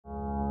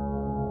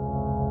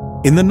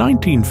In the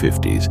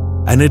 1950s,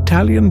 an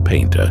Italian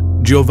painter,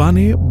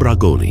 Giovanni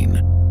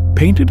Bragolin,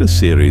 painted a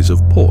series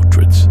of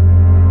portraits,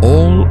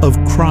 all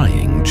of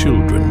crying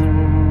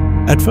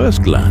children. At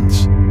first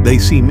glance, they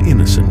seem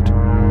innocent,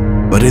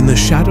 but in the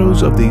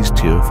shadows of these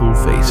tearful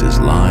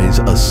faces lies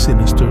a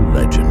sinister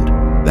legend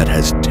that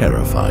has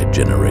terrified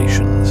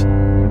generations.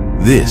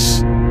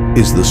 This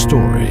is the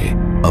story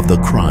of the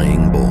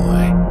Crying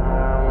Boy.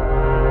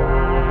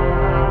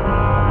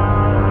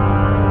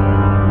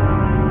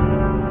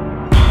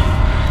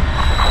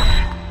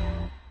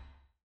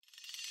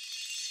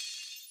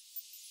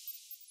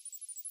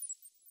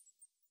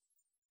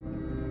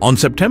 On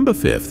September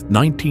 5,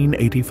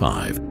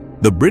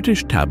 1985, the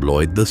British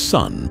tabloid The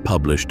Sun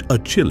published a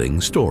chilling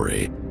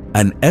story.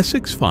 An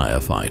Essex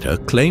firefighter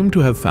claimed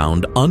to have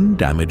found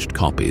undamaged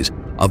copies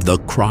of The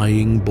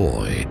Crying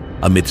Boy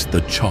amidst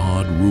the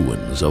charred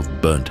ruins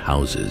of burnt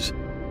houses.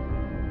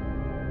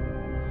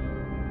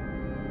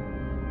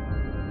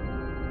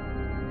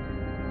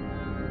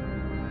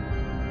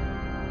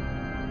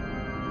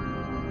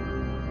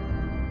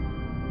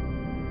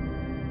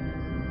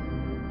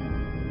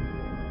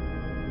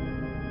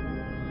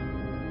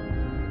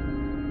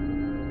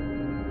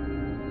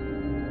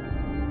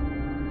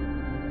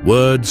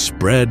 Word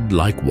spread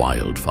like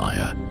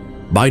wildfire.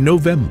 By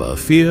November,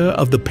 fear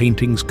of the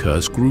painting's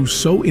curse grew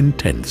so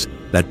intense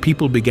that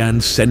people began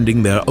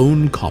sending their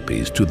own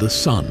copies to the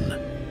Sun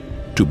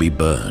to be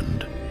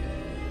burned.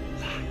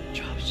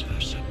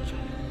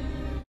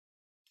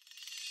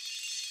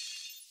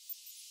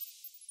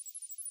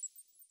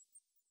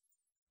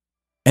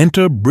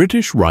 Enter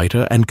British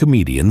writer and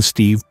comedian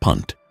Steve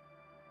Punt.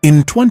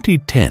 In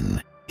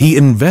 2010, he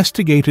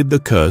investigated the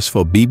curse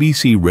for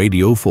BBC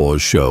Radio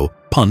 4's show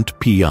Punt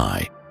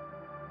PI.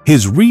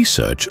 His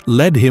research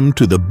led him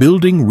to the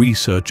building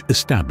research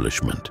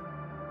establishment.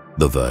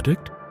 The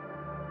verdict?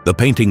 The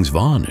painting's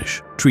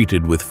varnish,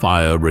 treated with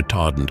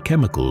fire-retardant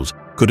chemicals,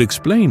 could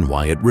explain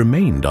why it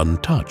remained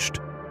untouched.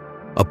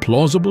 A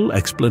plausible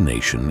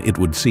explanation, it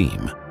would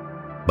seem.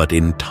 But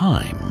in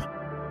time,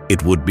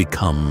 it would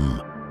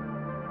become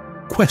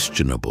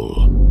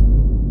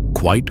questionable.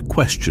 Quite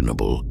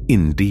questionable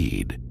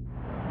indeed.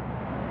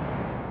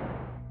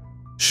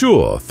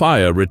 Sure,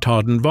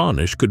 fire-retardant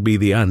varnish could be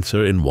the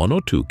answer in 1 or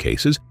 2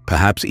 cases,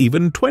 perhaps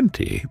even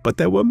 20, but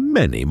there were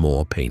many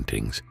more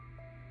paintings,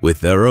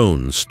 with their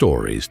own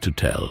stories to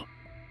tell.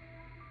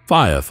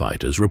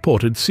 Firefighters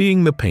reported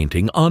seeing the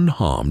painting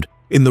unharmed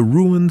in the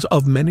ruins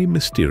of many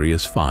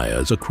mysterious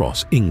fires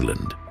across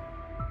England.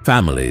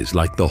 Families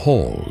like the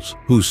Halls,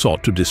 who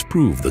sought to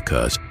disprove the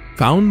curse,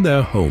 found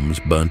their homes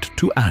burnt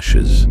to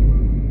ashes,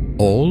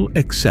 all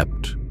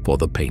except for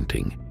the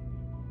painting.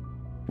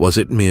 Was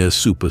it mere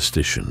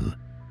superstition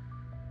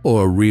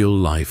or a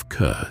real-life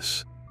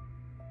curse?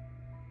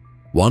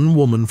 One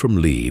woman from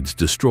Leeds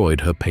destroyed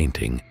her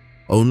painting,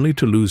 only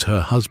to lose her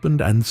husband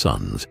and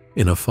sons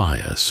in a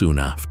fire soon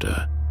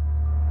after.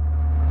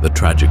 The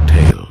tragic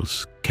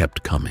tales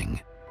kept coming,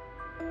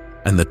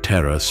 and the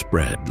terror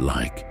spread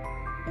like,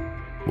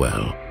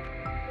 well,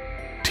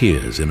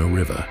 tears in a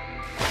river.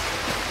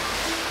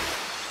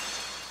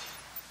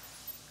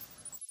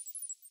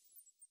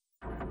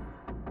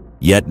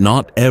 Yet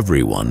not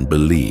everyone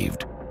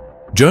believed.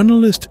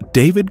 Journalist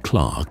David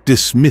Clarke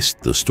dismissed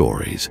the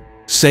stories,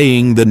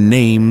 saying the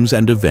names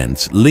and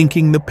events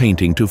linking the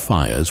painting to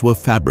fires were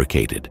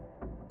fabricated.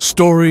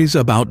 Stories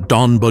about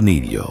Don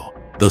Bonillo,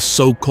 the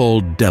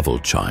so-called devil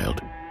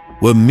child,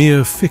 were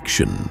mere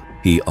fiction,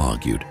 he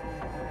argued.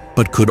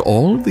 But could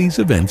all these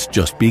events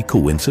just be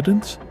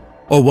coincidence?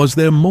 Or was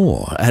there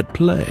more at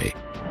play?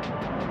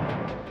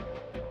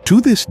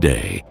 To this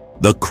day,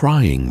 the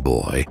Crying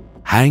Boy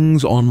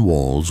hangs on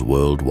walls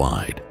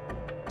worldwide.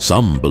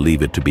 Some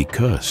believe it to be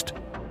cursed,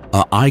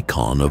 an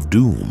icon of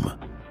doom.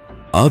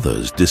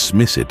 Others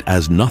dismiss it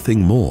as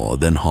nothing more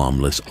than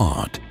harmless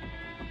art.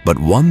 But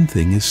one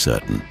thing is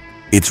certain,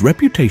 its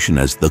reputation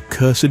as the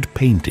cursed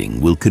painting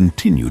will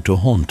continue to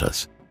haunt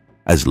us,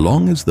 as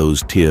long as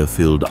those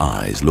tear-filled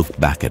eyes look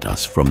back at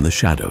us from the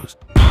shadows.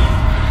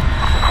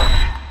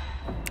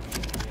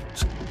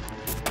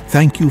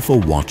 Thank you for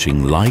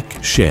watching.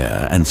 Like,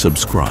 share, and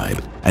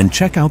subscribe, and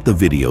check out the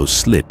video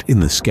Slit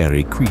in the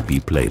Scary Creepy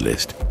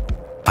playlist.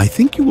 I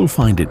think you will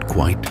find it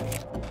quite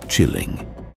chilling.